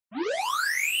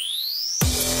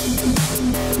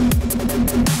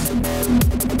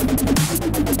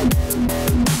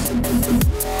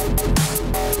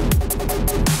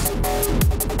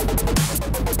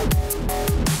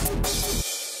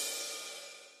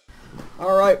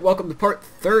Alright, welcome to part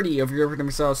 30 of Europa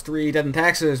Universalis 3 Dead in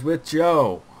Taxes with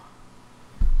Joe.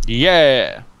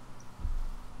 Yeah.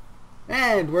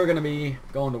 And we're gonna be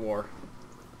going to war.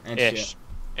 And Ish. shit.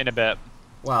 In a bit.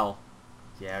 Well,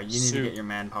 yeah, you need to Soon. get your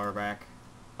manpower back.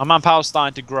 My manpower's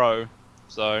starting to grow,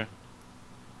 so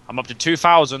I'm up to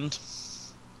 2,000.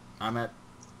 I'm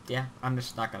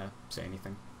just not gonna say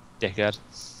anything. Dickhead.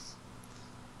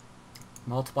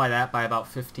 Multiply that by about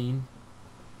 15.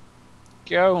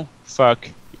 Go fuck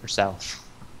yourself.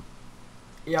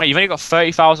 Yep. Wait, you've only got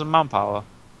 30,000 manpower.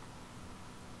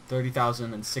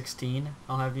 30,016,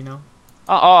 I'll have you know.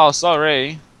 Oh,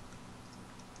 sorry.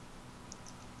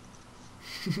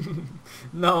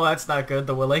 No, that's not good.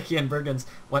 The Wallachian brigands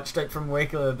went straight from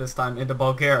Wallachia this time into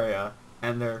Bulgaria,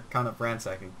 and they're kind of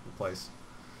ransacking the place.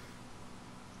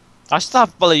 I still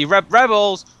have bully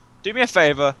rebels. Do me a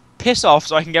favor, piss off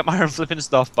so I can get my own flipping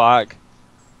stuff back.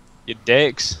 You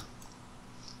dicks.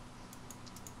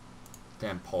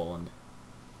 Damn Poland.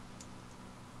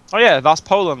 Oh yeah, that's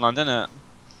Poland land, isn't it?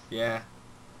 Yeah.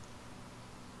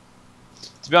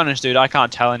 To be honest, dude, I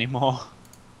can't tell anymore.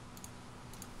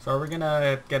 So are we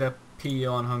gonna get a PU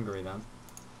on Hungary then?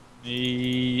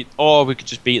 Or we could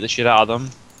just beat the shit out of them.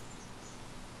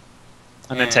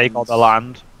 And then take all the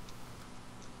land.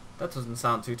 That doesn't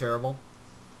sound too terrible.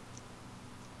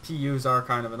 PUs are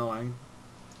kind of annoying.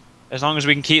 As long as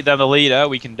we can keep them the leader,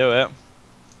 we can do it.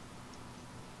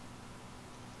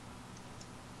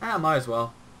 Ah, might as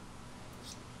well.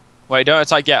 Wait, don't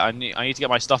attack yet. I need to get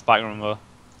my stuff back, remember.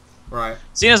 Right.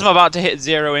 Seeing as I'm about to hit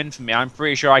 0 infamy, I'm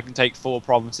pretty sure I can take 4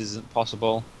 provinces isn't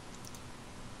possible.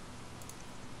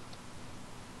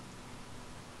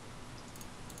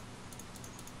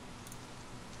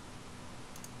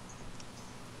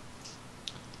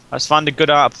 Let's find a good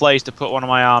place to put one of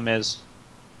my armies.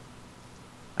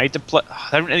 I need to there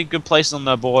aren't any good places on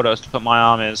the borders to put my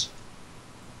armies.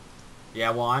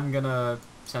 Yeah, well, I'm gonna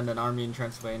send an army in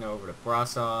Transylvania over to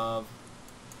Brasov.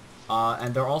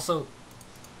 And they're also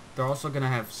gonna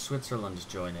have Switzerland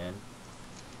join in.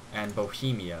 And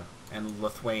Bohemia. And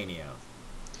Lithuania.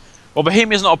 Well,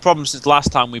 Bohemia's not a problem since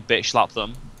last time we bitch slapped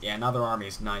them. Yeah, now their army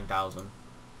is 9,000.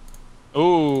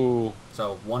 Ooh.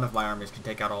 So one of my armies can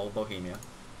take out all of Bohemia.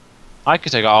 I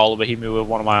could take out all of Bohemia with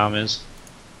one of my armies.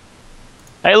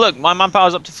 Hey look, my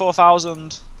manpower's up to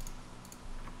 4,000.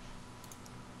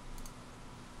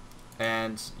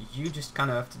 And you just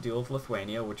kind of have to deal with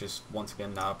Lithuania, which is, once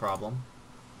again, not a problem.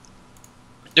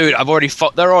 Dude, I've already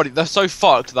fucked. They're so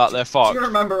fucked that they're fucked. Do you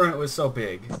remember when it was so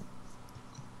big?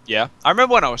 Yeah, I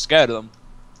remember when I was scared of them.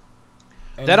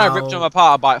 And Then now, I ripped them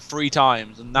apart about 3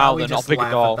 times, and now we they're not just big laugh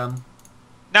at all. them.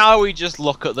 Now we just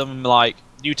look at them like,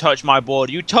 you touch my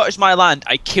border, you touch my land,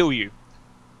 I kill you.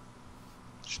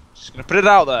 Just gonna put it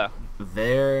out there.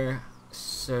 They're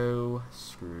so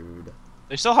screwed.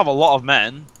 They still have a lot of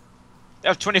men. They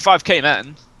have 25k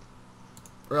men.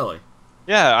 Really?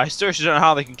 Yeah, I seriously don't know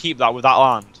how they can keep that with that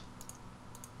land.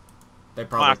 They Might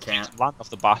probably have to take can't. some land off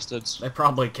the bastards. They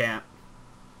probably can't.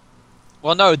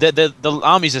 Well, no, the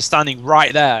armies are standing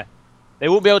right there. They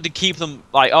wouldn't be able to keep them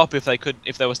like up if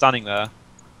they were standing there.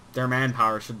 Their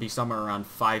manpower should be somewhere around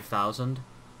 5,000.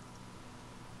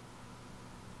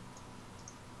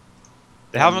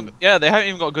 They haven't. Yeah, they haven't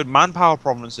even got good manpower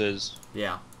provinces.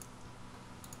 Yeah.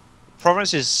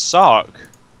 Provinces suck.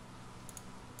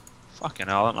 Fucking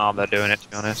hell, I don't know how they're doing it, to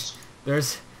be honest.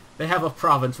 They have a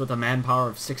province with a manpower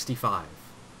of 65.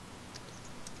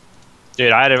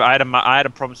 Dude, I had a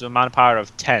province with a manpower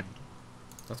of 10.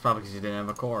 That's probably because you didn't have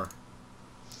a core.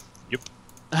 Yep.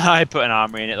 I put an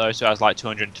army in it though, so I was like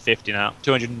 250 now.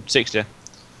 260.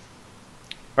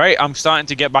 Right, I'm starting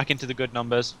to get back into the good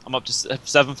numbers. I'm up to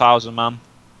 7,000, man.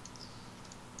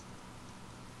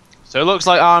 So it looks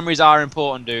like armies are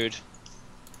important, dude.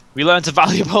 We learned a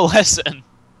valuable lesson.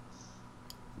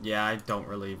 Yeah, I don't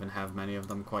really even have many of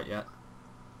them quite yet.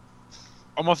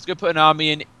 I'm off to go put an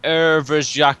army in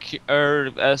Ervajak,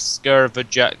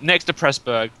 next to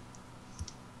Pressburg.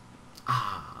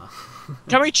 Ah.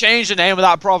 Can we change the name of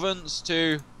that province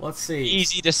to Let's see.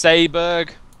 Easy to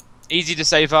Sayburg? Easy to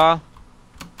Sayvar?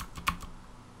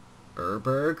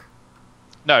 Urberg?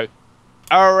 No.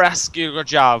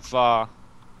 Araskirjava.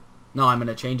 No, I'm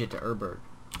gonna change it to Urberg.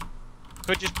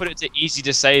 Could just put it to Easy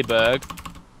to Sayburg.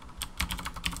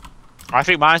 I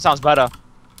think mine sounds better.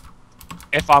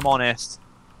 If I'm honest.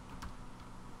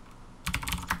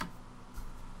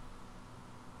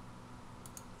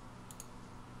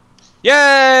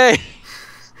 Yay!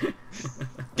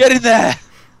 Get in there!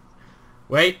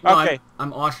 Wait, no, Okay.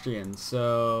 I'm Austrian,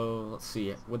 so let's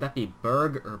see. Would that be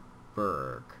Berg or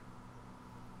Berg?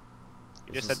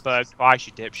 You just said Berg twice,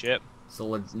 you dipshit.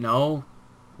 So no,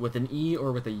 With an E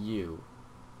or with a U?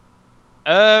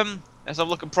 Let's have a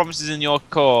look at provinces in your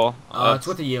core. It's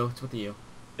with a U. It's with a U.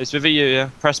 It's with a U, yeah.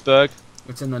 Pressburg.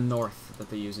 It's in the north that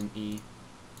they use an E,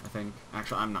 I think.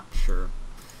 Actually, I'm not sure.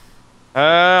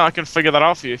 I can figure that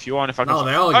out for you if you want. If I can. No,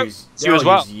 they all use you as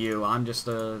well. use U. I'm just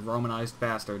a Romanized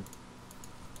bastard.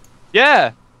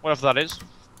 Yeah, whatever that is.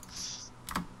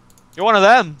 You're one of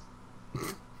them.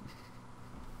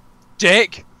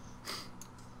 Dick.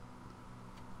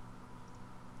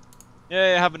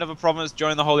 Yeah, have another province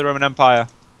join the Holy Roman Empire.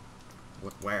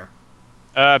 Where?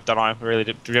 Don't know. I really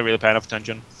didn't really pay enough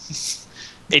attention.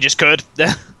 He just could.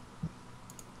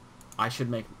 I should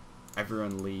make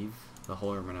everyone leave the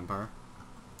Holy Roman Empire.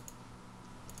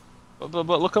 But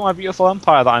look at my beautiful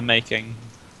empire that I'm making.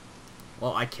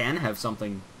 Well, I can have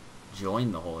something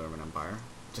join the Holy Roman Empire.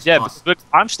 Just Yeah, but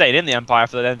I'm staying in the empire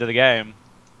for the end of the game.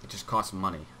 It just costs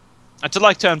money. Until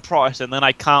I turn Protestant, then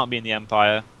I can't be in the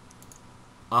empire.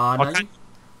 No,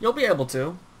 you'll be able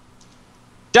to.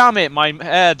 Damn it, my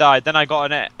heir died, then I got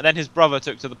then his brother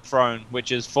took to the throne,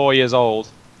 which is 4 years old.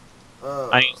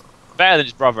 And he's better than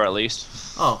his brother, at least.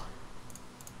 Oh.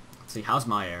 Let's see, how's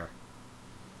my heir?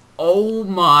 Oh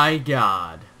my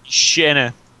god.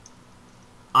 Shit.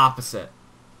 Opposite.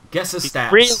 Guess his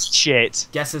stats. Real shit.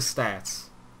 Guess his stats.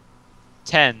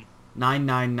 10.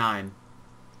 999.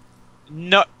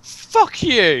 No, fuck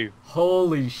you.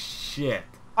 Holy shit.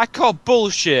 I call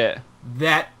bullshit.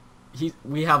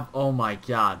 We have, oh my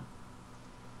god.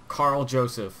 Carl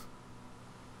Joseph.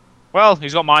 Well,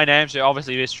 he's got my name, so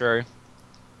obviously it is true.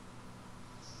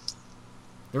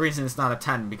 The reason it's not a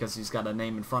 10 because he's got a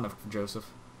name in front of Joseph.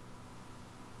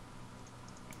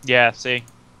 Yeah, see.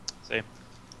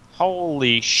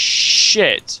 Holy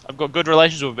shit. I've got good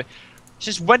relations with...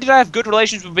 Since when did I have good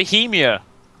relations with Bohemia?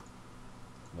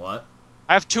 What?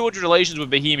 I have 200 relations with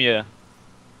Bohemia.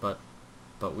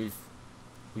 But we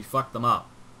fucked them up.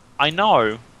 I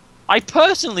know. I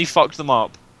personally fucked them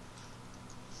up.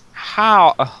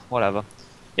 How? Whatever.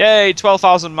 Yay,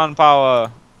 12,000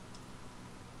 manpower.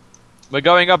 We're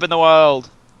going up in the world.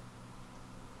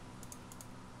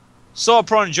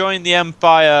 Sopron joined the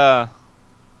Empire.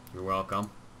 You're welcome.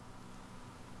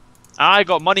 I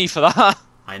got money for that.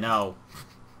 I know.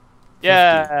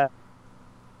 Yeah.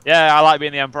 Yeah, I like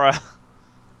being the Emperor.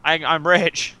 I'm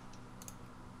rich.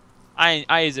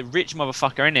 I is a rich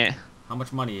motherfucker, innit? How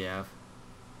much money you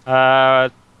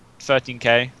have?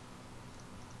 13k.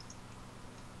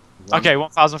 Okay,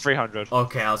 1,300.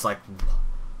 Okay, I was like,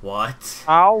 what?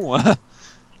 How?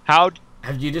 How?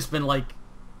 Have you just been like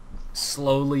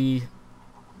slowly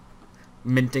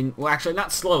minting? Well, actually,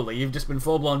 not slowly. You've just been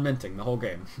full-blown minting the whole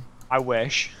game. I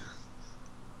wish.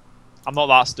 I'm not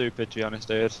that stupid, to be honest,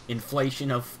 dude. Inflation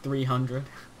of 300.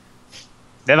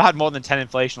 Never had more than 10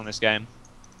 inflation on this game.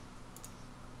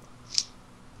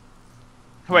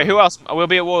 Wait, who else? We'll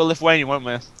be at war with Lithuania, won't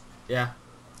we? Yeah.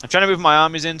 I'm trying to move my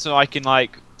armies in so I can,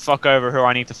 like, fuck over who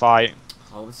I need to fight.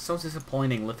 Oh, it's so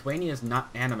disappointing. Lithuania is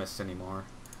not animist anymore.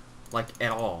 Like,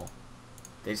 at all.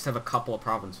 They just have a couple of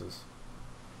provinces.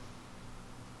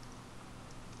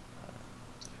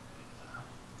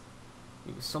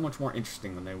 It was so much more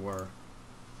interesting than they were.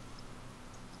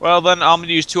 Well, then I'm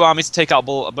gonna use 2 armies to take out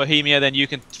Bohemia. Then you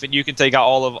can take out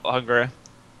all of Hungary.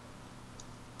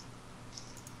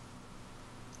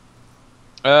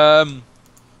 As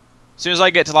soon as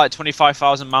I get to like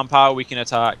 25,000 manpower, we can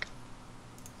attack.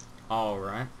 All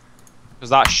right. Because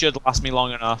that should last me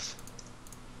long enough.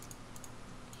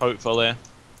 Hopefully.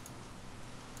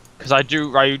 Because I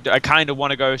kind of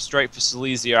want to go straight for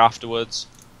Silesia afterwards.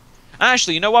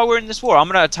 Actually, you know, while we're in this war, I'm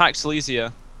gonna attack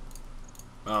Silesia.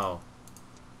 Oh.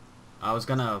 I was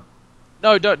gonna...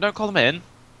 No, don't call them in.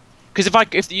 Because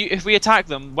if we attack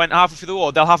them, went halfway through the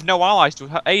war, they'll have no allies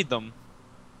to aid them.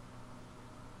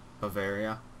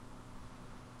 Bavaria.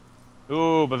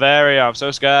 Ooh, Bavaria, I'm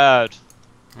so scared.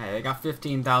 Hey, they got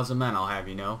 15,000 men, I'll have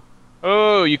you know.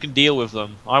 Oh, you can deal with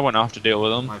them. I won't have to deal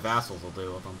with them. My vassals will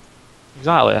deal with them.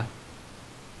 Exactly.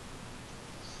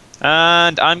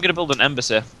 And I'm gonna build an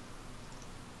embassy.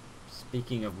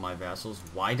 Speaking of my vassals,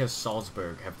 why does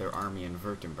Salzburg have their army in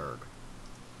Württemberg?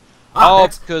 Oh,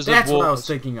 that's because what I was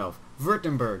thinking of.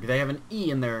 Württemberg. They have an E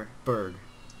in their burg.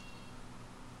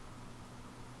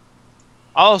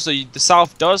 Oh, so the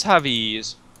south does have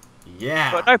E's.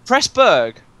 Yeah. But no,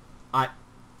 Pressburg.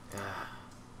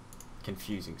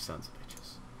 Confusing sons of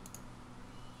bitches.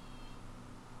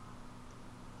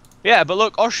 Yeah, but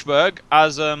look, Augsburg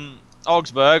has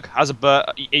Augsburg has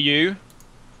a U.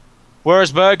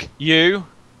 Wurzburg, U.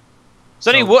 It's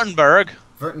only Württemberg.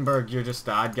 Württemberg, you're just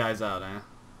the odd guys out, eh?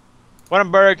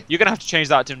 Württemberg, you're gonna have to change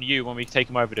that to U when we take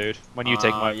him over, dude. When you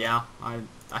take him over. Yeah,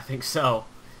 I think so.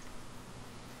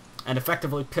 And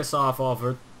effectively piss off all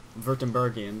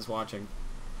Württembergians watching.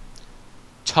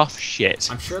 Tough shit.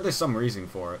 I'm sure there's some reason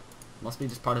for it. Must be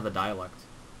just part of the dialect.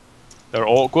 They're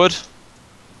awkward.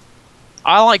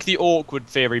 I like the awkward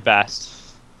theory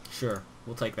best. Sure,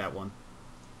 we'll take that one.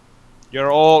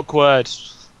 You're awkward.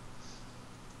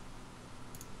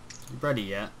 You ready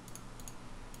yet?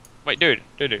 Wait, dude.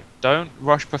 Don't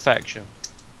rush perfection.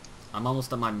 I'm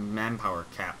almost at my manpower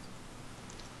cap.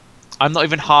 I'm not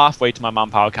even halfway to my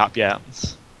manpower cap yet.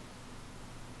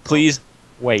 Please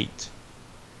wait.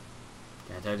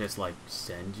 Can't I just, like,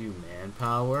 send you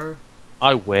manpower?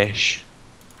 I wish.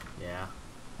 Yeah.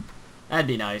 That'd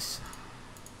be nice.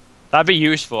 That'd be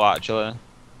useful, actually.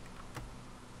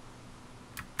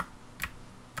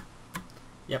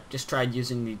 Yep, just tried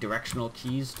using the directional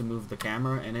keys to move the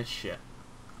camera, and it's shit.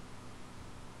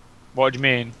 What do you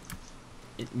mean?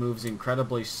 It moves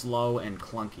incredibly slow and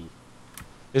clunky.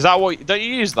 Is that what... Don't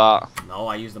you use that? No,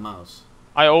 I use the mouse.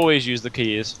 I always use the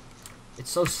keys.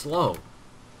 It's so slow.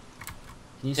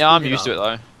 Can you Yeah, I'm speed it used to it,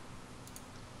 up? though.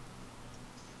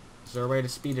 Is there a way to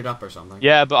speed it up or something?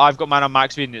 Yeah, but I've got mine on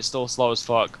max speed and it's still slow as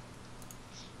fuck.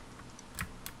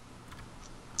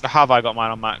 Or have I got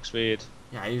mine on max speed?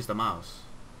 Yeah, I use the mouse.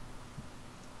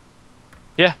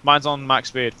 Yeah, mine's on max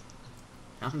speed.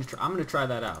 I'm gonna try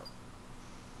that out.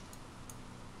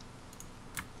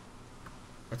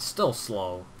 It's still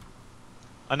slow.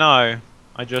 I know.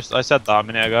 I said that a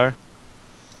minute ago.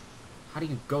 How do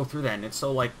you go through that? And it's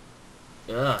so like,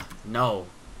 ugh, no.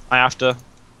 I have to.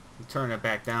 You turn it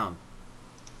back down.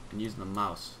 And using the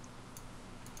mouse.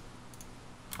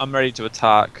 I'm ready to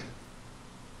attack.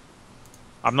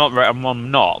 I'm not.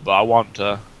 I'm not, but I want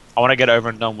to. I want to get it over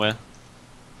and done with.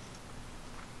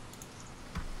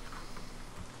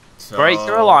 So, Break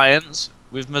the alliance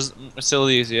with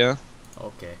Silesia.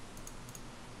 Okay.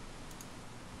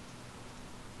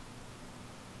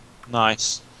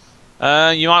 Nice.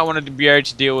 You might want to be able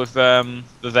to deal with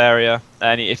Bavaria,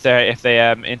 and if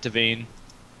they intervene.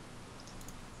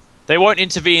 They won't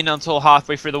intervene until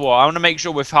halfway through the war. I want to make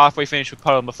sure we're halfway finished with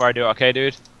Poland before I do it. Okay,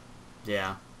 dude.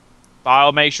 Yeah. But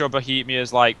I'll make sure Bohemia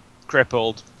is like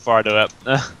crippled before I do it.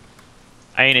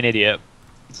 I ain't an idiot.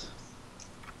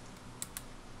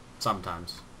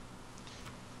 Sometimes.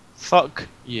 Fuck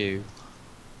you.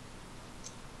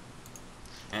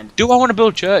 And Do I want to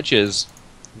build churches?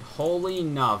 holy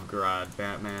Novgorod,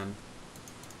 Batman.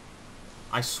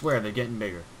 I swear they're getting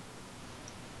bigger.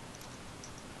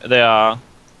 They are.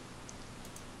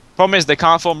 Problem is they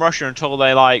can't form Russia until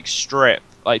they like strip,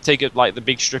 like take it like the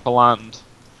big strip of land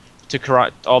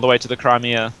to all the way to the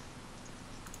Crimea.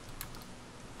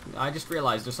 I just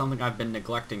realized there's something I've been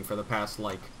neglecting for the past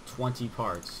like 20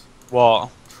 parts. What?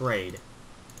 Trade.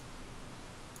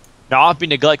 Now I've been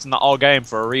neglecting that whole game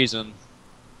for a reason.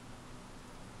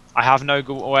 I have no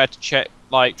good way to check,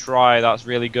 like try. That's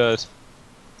really good.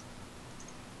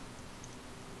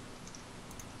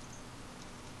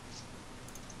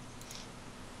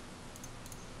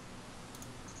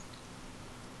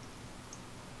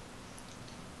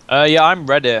 Yeah, I'm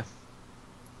ready.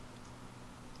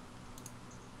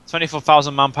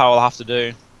 24,000 manpower I'll have to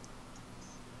do.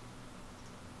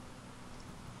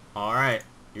 Alright,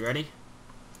 you ready?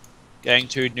 Getting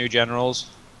 2 new generals.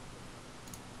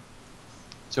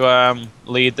 To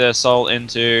lead the assault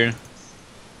into...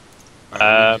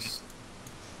 Alright,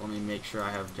 let me make sure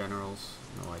I have generals.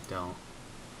 No, I don't.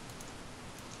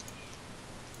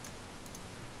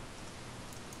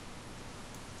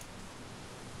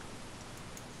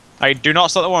 I do not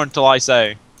start the war until I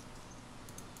say.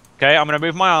 Okay, I'm gonna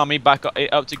move my army back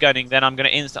up to gunning. Then I'm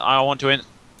gonna I want to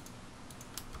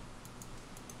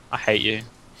I hate you.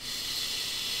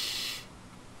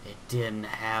 It didn't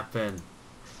happen.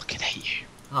 Fucking hate you.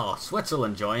 Oh,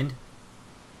 Switzerland joined.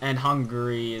 And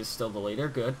Hungary is still the leader.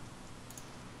 Good.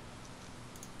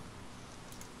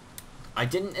 I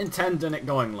didn't intend on it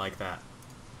going like that.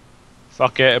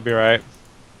 Fuck it, it'll be right.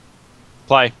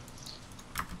 Play.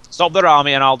 Stop their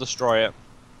army and I'll destroy it.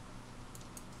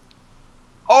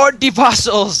 Or the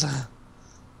vassals!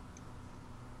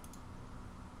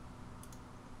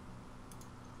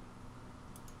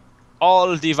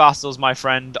 All the vassals, my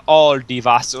friend. All the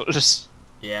vassals.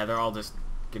 Yeah, they're all just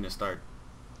gonna start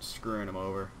screwing them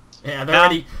over. Yeah, they're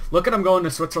already... Look at them going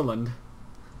to Switzerland.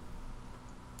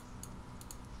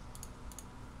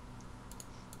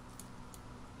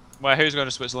 Where, who's going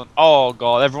to Switzerland? Oh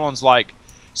god, everyone's like...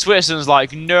 Switzerland's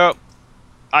like, nope.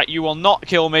 You will not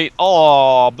kill me.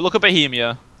 Oh, but look at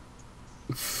Bohemia.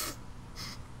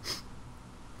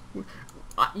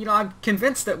 You know, I'm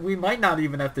convinced that we might not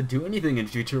even have to do anything in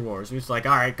future wars. We're just like,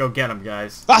 alright, go get them,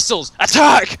 guys. Vassals,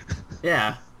 attack!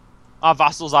 Yeah. Our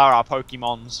vassals are our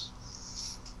Pokemons.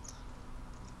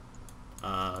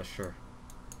 Sure.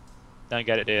 Don't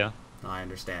get it, do you? I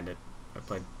understand it.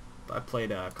 I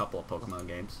played a couple of Pokemon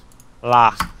games.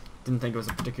 La. Didn't think it was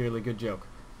a particularly good joke.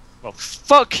 Well,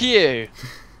 fuck you!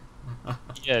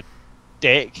 You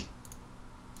dick.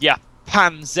 Ya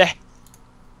pansy.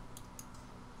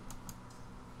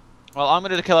 Well, I'm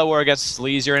gonna declare war against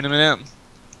Sleazier in a minute.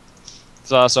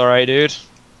 So that's alright, dude.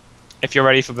 If you're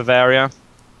ready for Bavaria.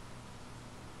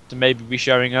 To maybe be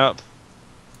showing up.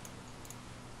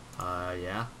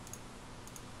 Yeah.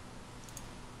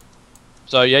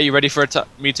 So yeah, you ready for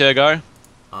me to go?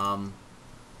 You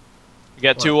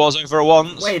get What? 2 wars over at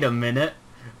once. Wait a minute.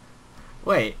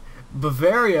 Wait,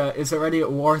 Bavaria is already at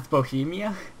war with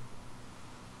Bohemia?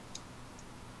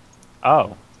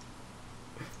 Oh.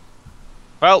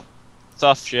 Well,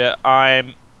 tough shit.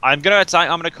 I'm gonna attack.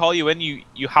 I'm gonna call you in.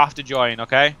 You have to join,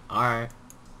 okay? Alright.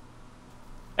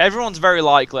 Everyone's very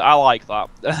likely. I like that.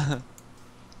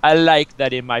 I like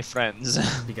that in my friends.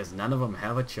 Because none of them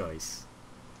have a choice.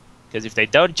 Because if they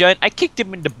don't join, I kick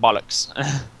them in the bollocks.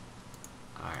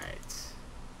 Alright.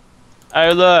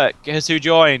 Oh look, guess who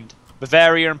joined?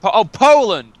 Bavaria and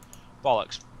Poland.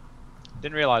 Bollocks.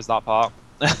 Didn't realize that part.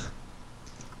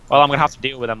 Well, I'm gonna have to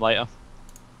deal with them later.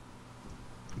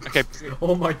 Okay.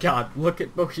 Oh my god, look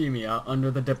at Bohemia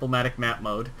under the diplomatic map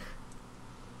mode.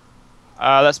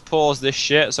 Let's pause this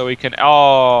shit so we can.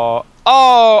 Oh,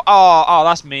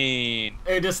 that's mean.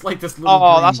 Hey, just like this little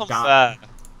Oh, green that's dot. unfair.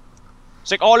 It's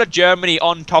like all of Germany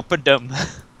on top of them.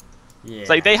 Yeah. It's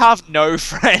like they have no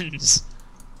friends.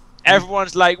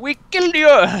 Everyone's like, we killed you.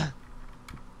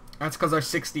 That's because our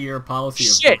 60-year policy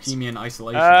of Shit. Bohemian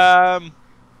isolation.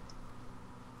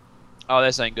 Oh,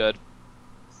 this ain't good.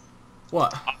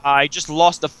 What? I just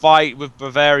lost a fight with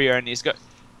Bavaria, and he's got.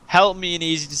 Help me in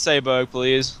Easy to Sayburg,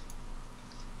 please.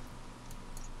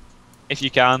 If you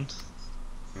can.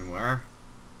 And where?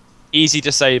 Easy to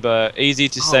Sayburg. Easy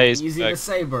to say. Easy to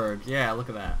Sayburg. Yeah, look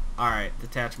at that. Alright,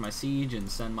 detach my siege and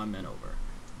send my men over.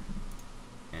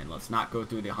 And let's not go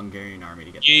through the Hungarian army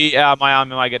to get there. Yeah, my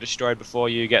army might get destroyed before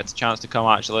you get a chance to come,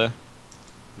 actually.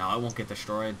 No, I won't get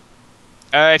destroyed.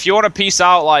 If you want to peace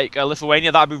out, like,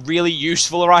 Lithuania, that'd be really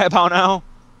useful right about now.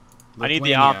 Lithuania. I need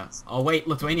the arms. Oh wait,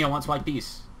 Lithuania wants white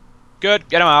peace. Good,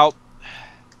 get them out.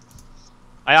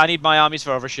 I need my armies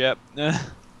for other shit.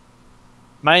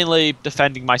 Mainly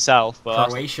defending myself, but...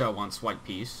 Croatia wants white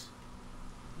peace.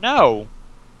 No.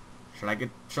 Should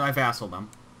I vassal them?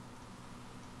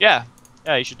 Yeah.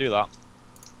 Yeah, you should do that.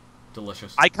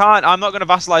 Delicious. I'm not going to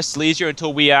vassalize Silesia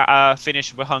until we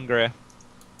finish with Hungary.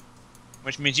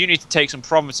 Which means you need to take some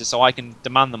provinces so I can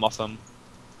demand them off them.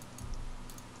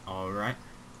 Alright.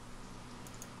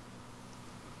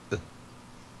 Is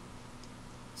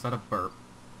that a burp?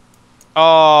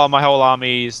 Oh, my whole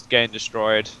army's getting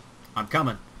destroyed. I'm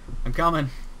coming. I'm coming.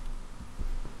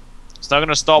 It's not going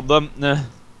to stop them. Nah.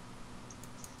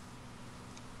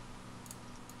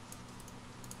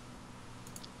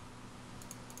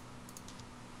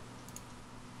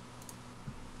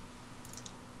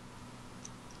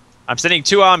 I'm sending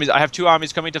 2 armies. I have 2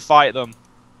 armies coming to fight them.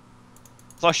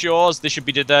 Plus yours, this should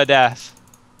be to their death.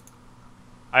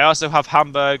 I also have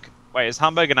Hamburg. Wait, is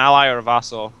Hamburg an ally or a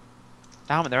vassal?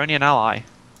 Damn it, they're only an ally.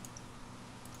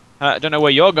 I don't know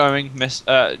where you're going, Miss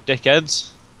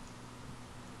Dickheads.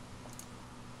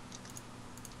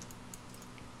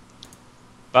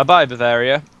 Bye-bye,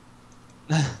 Bavaria.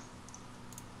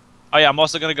 Oh yeah, I'm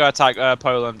also going to go attack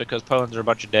Poland because Poland's are a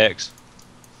bunch of dicks.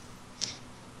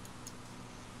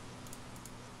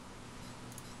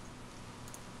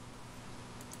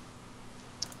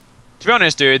 To be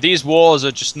honest, dude, these wars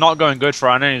are just not going good for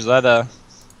our enemies, are they?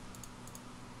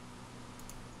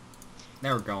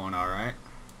 They were going alright.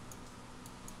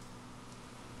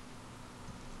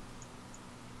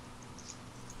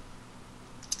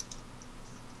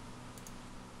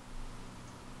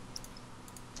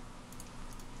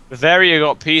 Bavaria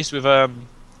got peace with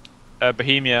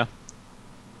Bohemia.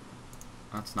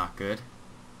 That's not good.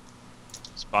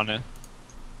 It's funny.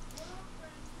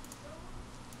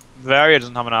 Bavaria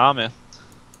doesn't have an army.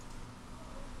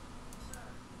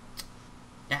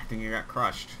 Yeah, I think it got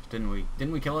crushed, didn't we?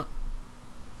 Didn't we kill it?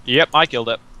 Yep, I killed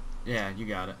it. Yeah, you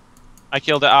got it. I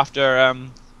killed it after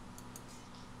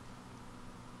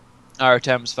our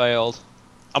attempts failed.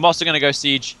 I'm also gonna go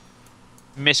siege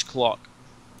Miss Clock.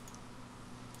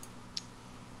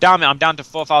 Damn it, I'm down to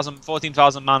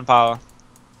 14,000 manpower.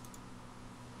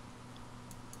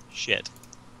 Shit.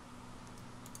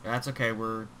 That's okay.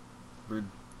 We're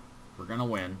gonna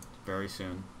win very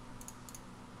soon.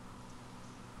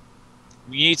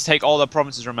 We need to take all the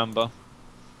provinces, remember.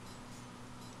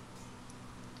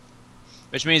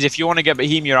 Which means if you want to get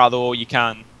Bohemia out of the war, you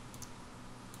can.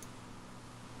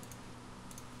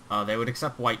 They would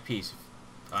accept white peace.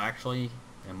 Actually,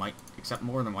 they might accept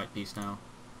more than white peace now.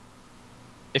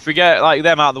 If we get like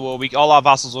them out of the war, all our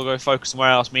vassals will go focus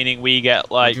somewhere else. Meaning we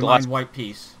get like. Would you mind white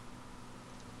peace?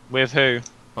 With who?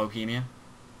 Bohemia.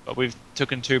 But we've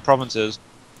taken 2 provinces.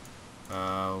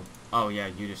 Oh yeah,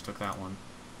 you just took that one.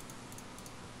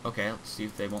 Okay, let's see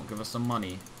if they won't give us some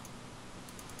money.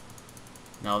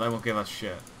 No, they won't give us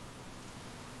shit.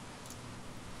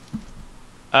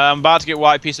 I'm about to get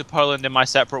white peace of Poland in my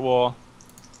separate war.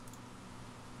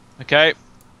 Okay.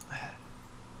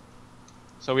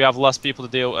 So we have less people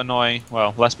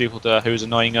to less people to who's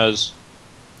annoying us.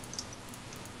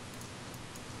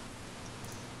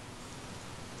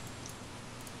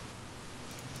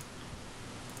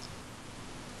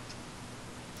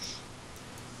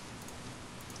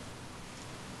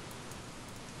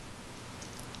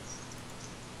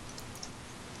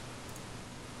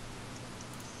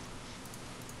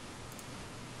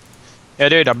 Yeah,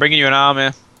 dude, I'm bringing you an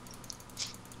army.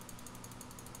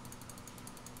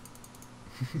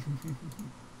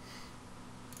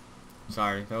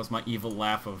 Sorry, that was my evil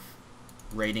laugh of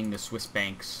raiding the Swiss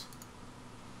banks.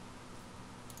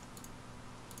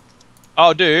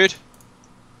 Oh, dude.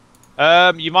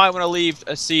 You might want to leave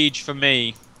a siege for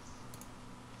me.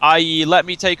 I.e., let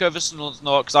me take over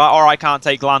Snort, or I can't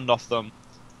take land off them.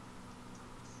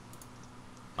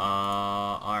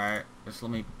 Alright. Just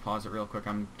let me pause it real quick.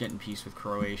 I'm getting peace with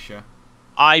Croatia.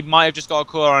 I might have just got a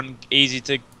call on easy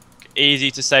to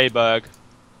Sayberg.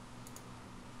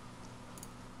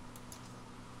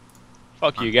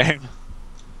 Fuck you, game.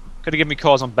 Could have given me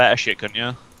calls on better shit, couldn't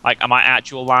you? Like, my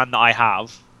actual land that I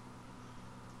have.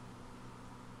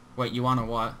 Wait, you wanna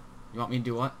what? You want me to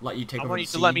do what? Let you take over the siege? I want you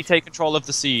to let me take control of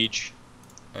the siege.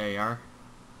 There you are.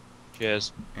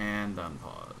 Cheers. And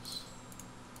unpause.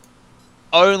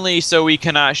 Only so we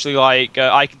can actually, like,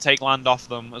 I can take land off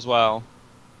them as well.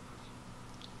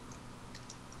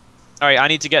 Alright, I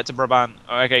need to get to Brabant.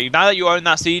 Okay, now that you own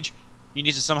that siege, you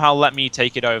need to somehow let me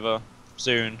take it over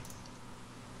soon.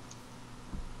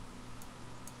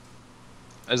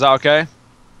 Is that okay?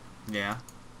 Yeah.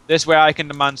 This way I can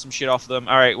demand some shit off them.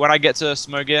 Alright, when I get to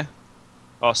Smogir,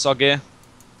 or Sogir.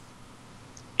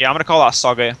 Yeah, I'm gonna call that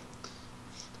Sogir.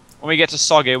 When we get to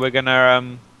Sogir, we're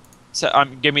gonna,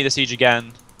 give me the siege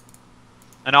again.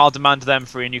 And I'll demand them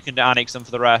free and you can annex them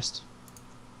for the rest.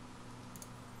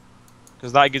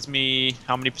 Because that gives me,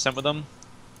 how many percent with them?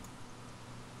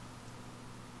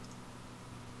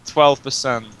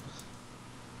 12%.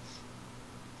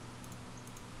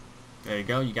 There you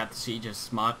go, you got the siege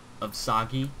of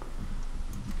Sagi.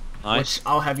 Nice. Which,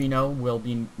 I'll have you know, will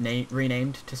be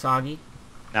renamed to Sagi.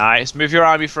 Nice. Move your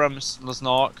army from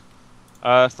Lesnork.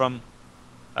 I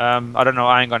don't know,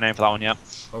 I ain't got a name for that one yet.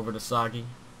 Over to Sagi.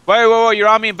 Wait, your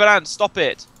army in Banat, stop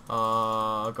it!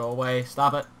 Go away,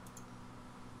 stop it.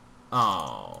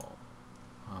 Oh.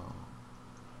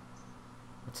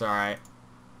 It's alright.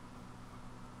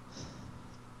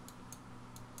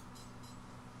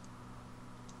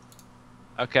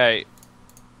 Okay.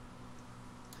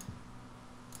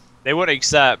 They wouldn't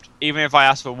accept, even if I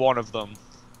asked for one of them.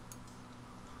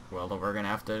 Well, then we're gonna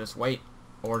have to just wait.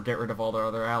 Or get rid of all their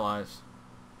other allies.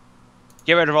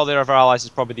 Get rid of all the other allies is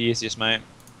probably the easiest, mate.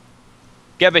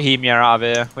 Get Bohemia out of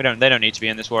here. They don't need to be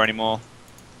in this war anymore.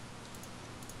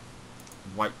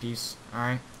 White peace,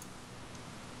 alright.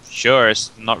 Sure,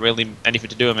 it's not really anything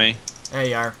to do with me. There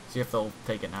you are. See if they'll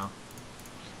take it now.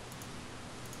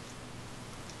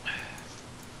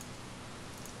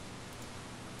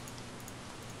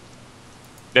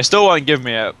 They still won't give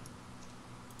me it.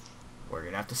 We're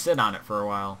gonna have to sit on it for a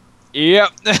while.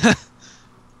 Yep.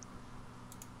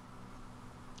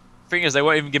 Thing is, they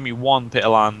won't even give me one bit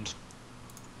of land.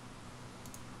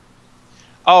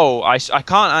 Oh, I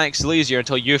can't annex Silesia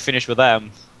until you finish with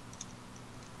them.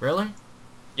 Really?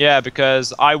 Yeah,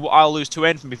 because I'll lose 2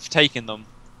 infamy for taking them.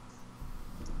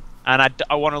 And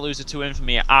I want to lose the 2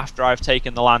 infamy after I've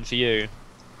taken the land for you.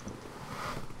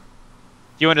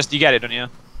 You get it, don't you?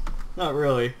 Not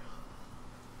really.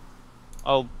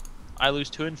 Oh, I lose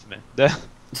 2 infamy.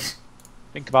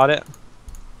 Think about it.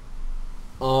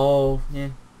 Oh, yeah.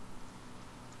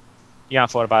 You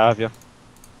haven't thought about it, have you?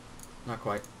 Not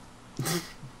quite.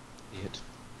 Idiot.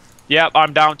 Yep,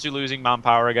 I'm down to losing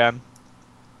manpower again.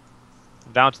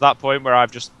 I'm down to that point where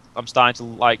I'm starting to,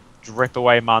 like, drip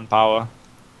away manpower.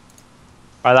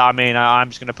 By that I mean I'm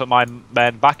just going to put my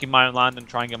men back in my own land and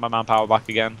try and get my manpower back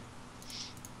again.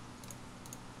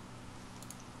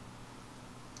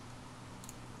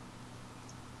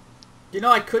 You know,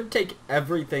 I could take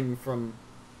everything from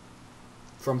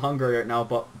Hungary right now,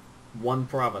 but one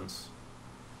province.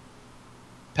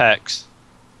 Pex.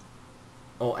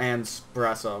 Oh, and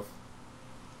Brasov.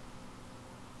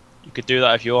 You could do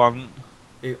that if you want.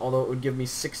 Although it would give me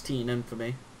 16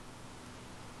 infamy.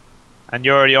 And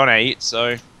you're already on 8,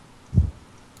 so...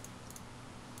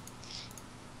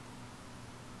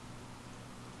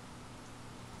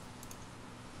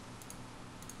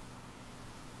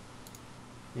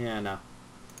 Yeah, no.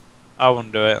 I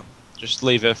wouldn't do it. Just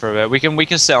leave it for a bit. We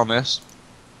can sit on this.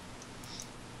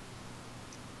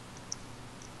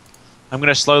 I'm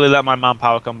gonna slowly let my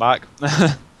manpower come back.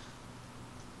 You're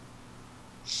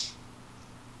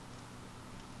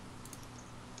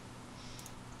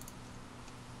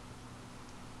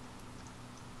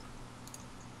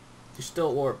still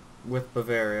at war with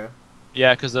Bavaria.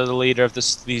 Yeah, because they're the leader of the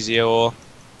Silesia War.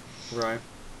 Right.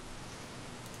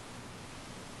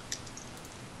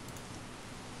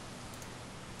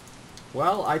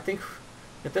 Well, I think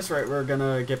at this rate we're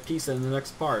gonna get peace in the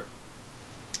next part.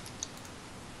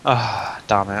 Ah,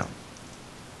 damn it.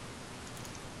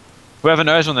 Whoever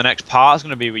knows when the next part's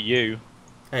gonna be with you.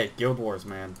 Hey, Guild Wars,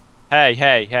 man. Hey,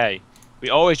 hey, hey. We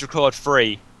always record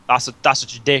free. That's a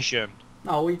tradition.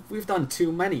 No, we've done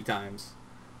too many times.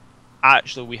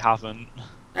 Actually, we haven't.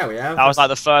 Yeah, we have. That was like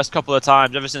the first couple of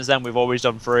times. Ever since then, we've always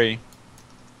done free.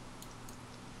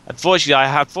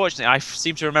 Unfortunately, I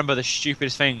seem to remember the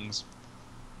stupidest things.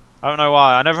 I don't know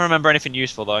why. I never remember anything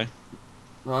useful though.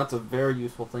 Well, that's a very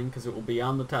useful thing because it will be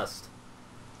on the test.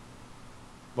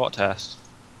 What test?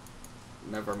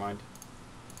 Never mind.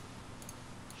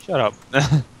 Shut up.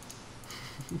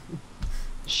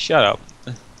 Shut up.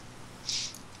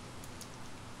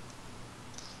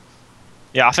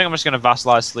 Yeah, I think I'm just going to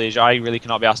vassalize Silesia. I really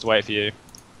cannot be asked to wait for you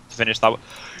to finish that.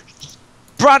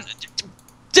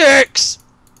 Dicks!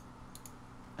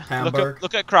 Hamburg.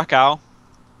 Look at Krakow.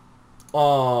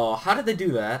 Oh, how did they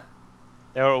do that?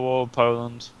 They were at war with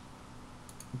Poland.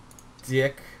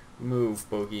 Dick move,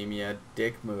 Bohemia.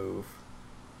 Dick move.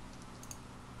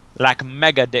 Like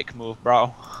mega dick move,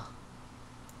 bro.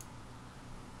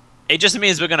 It just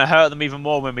means we're going to hurt them even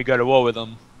more when we go to war with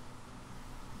them.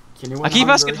 Can you win I keep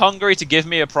Hungary? asking Hungary to give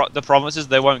me the provinces,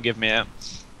 they won't give me it.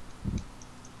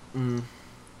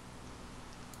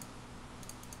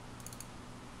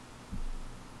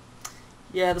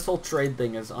 Yeah, this whole trade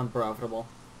thing is unprofitable.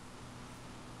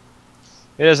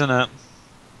 It isn't it?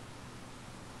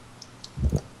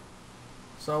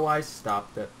 So I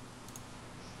stopped it.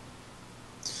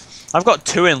 I've got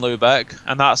 2 in Lubeck,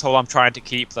 and that's all I'm trying to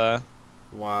keep there.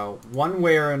 Wow. One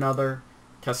way or another,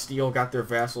 Castile got their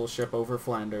vassalship over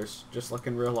Flanders, just like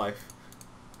in real life.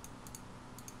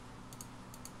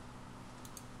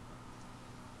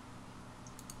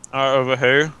 Over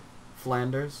who?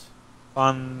 Flanders?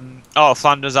 Oh,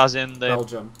 Flanders as in the...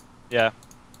 Belgium. Yeah.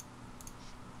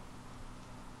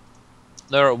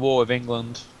 They're at war with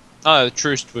England. Oh,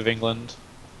 truce with England.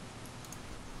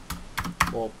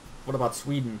 Well, what about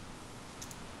Sweden?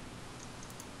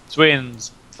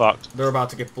 Sweden's fucked. They're about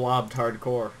to get blobbed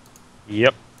hardcore.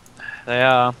 Yep. They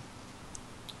are.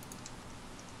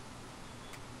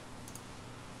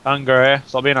 Hungary,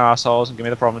 stop being assholes and give me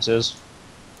the provinces.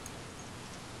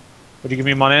 Would you give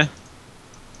me money?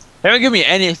 They don't give me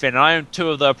anything, and I own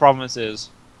 2 of their provinces.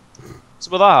 What's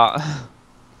with that?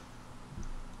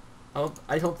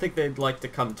 I don't think they'd like to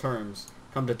come to terms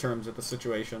with the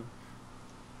situation.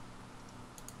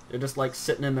 They're just like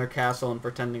sitting in their castle and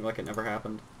pretending like it never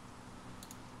happened.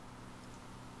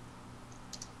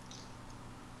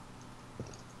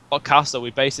 What castle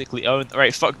we basically own?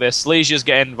 Right, fuck this. Silesia's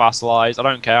getting vassalized. I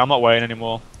don't care. I'm not waiting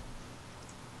anymore.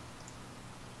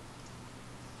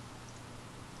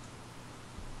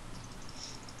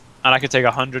 And I could take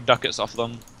 100 ducats off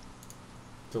them.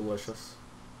 Delicious.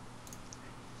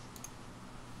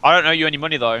 I don't owe you any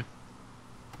money though.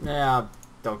 Yeah,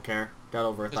 don't care. Got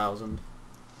over 1,000.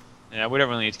 Yeah, we don't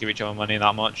really need to give each other money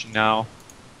that much now.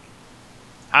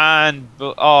 And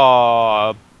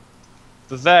oh,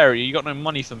 Bavaria, you got no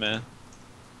money for me.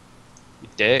 You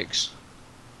dicks.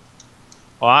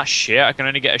 Well, that's shit. I can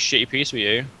only get a shitty piece with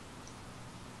you.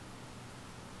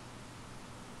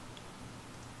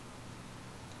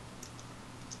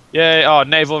 Yeah, oh,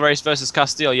 naval race versus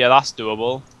Castile. Yeah, that's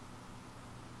doable.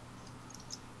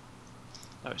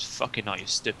 That was fucking not your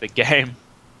stupid game.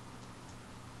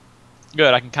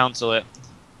 Good, I can cancel it.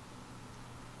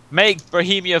 Make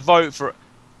Bohemia vote for...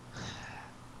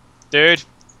 Dude.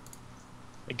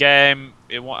 The game...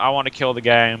 I want to kill the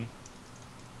game.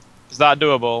 Is that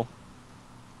doable?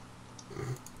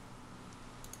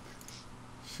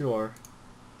 Sure.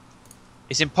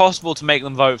 It's impossible to make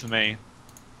them vote for me.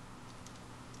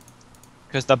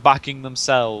 Because they're backing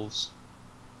themselves.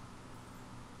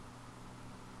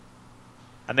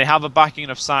 And they have a backing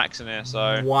of Saxony,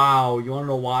 so... Wow, you wanna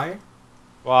know why?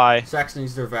 Why?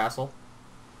 Saxony's their vassal.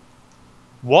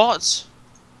 What?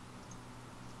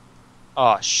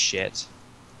 Oh, shit.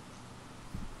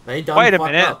 They done Wait a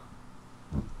fucked minute. up.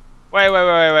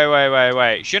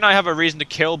 Wait. Shouldn't I have a reason to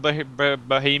kill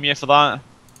Bohemia for that?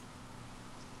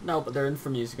 No, but their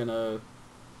infamy is gonna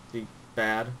be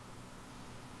bad.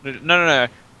 No.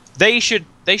 I should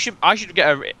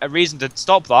get a reason to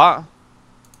stop that.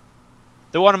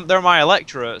 They're my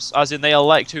electorates, as in they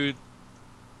elect who...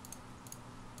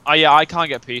 Oh yeah, I can't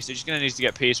get peace. They're just gonna need to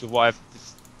get peace with whatever,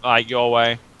 like, your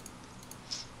way.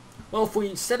 Well, if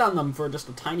we sit on them for just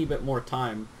a tiny bit more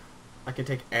time, I can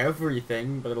take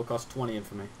everything, but it'll cost 20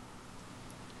 infamy.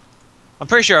 I'm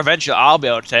pretty sure eventually I'll be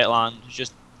able to take land.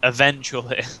 Just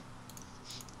eventually.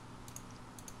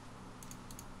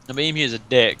 Bohemia's a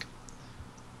dick.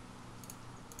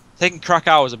 Taking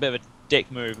Krakow was a bit of a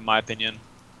dick move, in my opinion.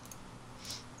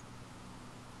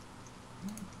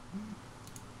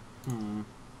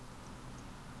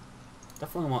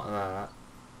 Definitely want that.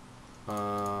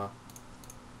 I'm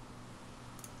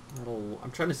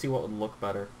trying to see what would look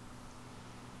better.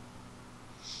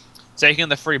 Taking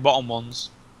the 3 bottom ones.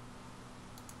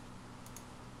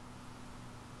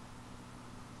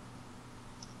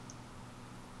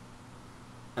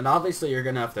 And obviously you're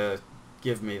gonna have to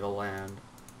give me the land.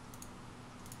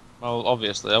 Well,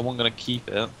 obviously, I wasn't gonna keep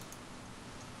it.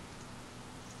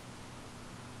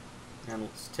 And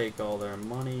let's take all their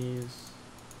monies.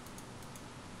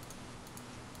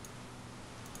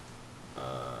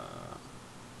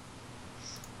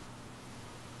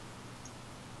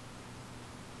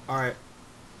 Alright.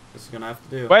 This is gonna have to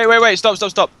do. Wait,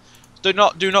 stop. Do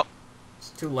not. It's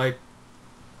too late.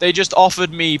 They just offered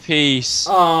me peace.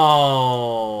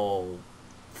 Oh.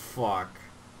 Fuck.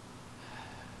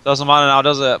 Doesn't matter now,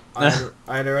 does it? I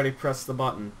had already pressed the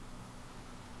button.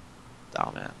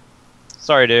 Damn it.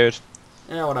 Sorry, dude.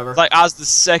 Yeah, whatever. It's like, as the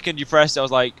second you pressed it, I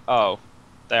was like, oh,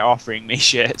 they're offering me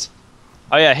shit.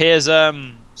 Oh yeah, here's,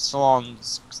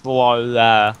 Salon's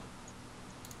there.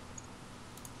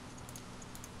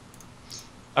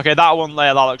 Okay, that one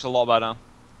there, that looks a lot better.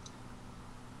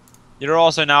 You're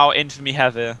also now infamy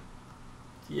heavy.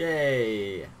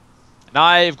 Yay. And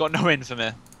I've got no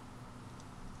infamy.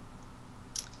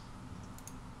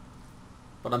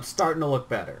 But I'm starting to look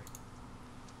better.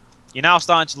 You're now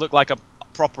starting to look like a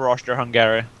proper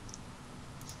Austro-Hungary.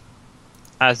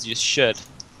 As you should.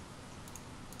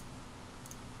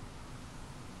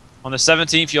 On the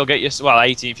 17th, you'll get your... Well,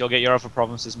 18th, you'll get your other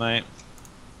provinces, mate.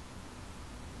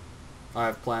 I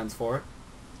have plans for it.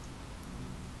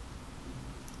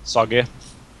 Soggy.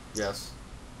 Yes.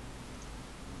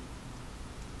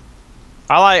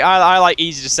 I like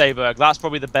easy to say, Berg. That's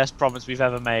probably the best province we've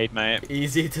ever made, mate.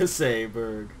 Easy to say,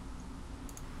 Berg.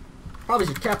 Probably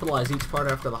should capitalize each part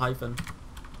after the hyphen.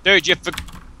 Dude,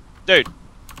 Dude,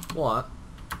 What?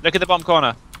 look at the bottom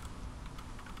corner.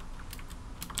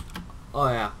 Oh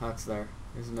yeah, that's there,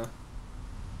 isn't it?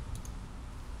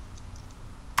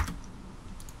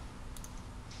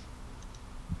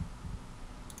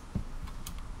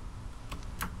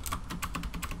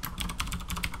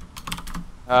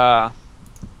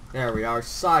 There we are,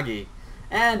 soggy.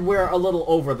 And we're a little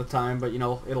over the time, but you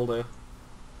know, it'll do.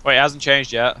 Wait, it hasn't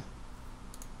changed yet.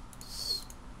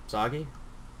 Soggy?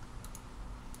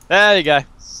 There you go.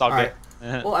 Soggy.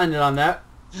 Alright, we'll end it on that.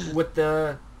 With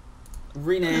the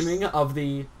renaming of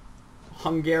the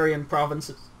Hungarian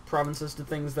provinces to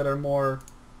things that are more,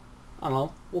 I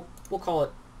don't know, we'll call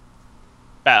it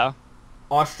Better.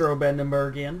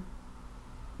 Austro-Brandenburgian.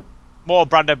 More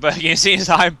Brandenburgian, since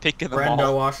I'm picking them all.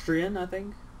 Brando-Austrian, I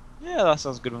think. Yeah, that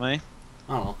sounds good with me.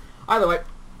 I don't know. Either way,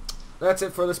 that's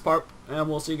it for this part, and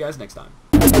we'll see you guys next time.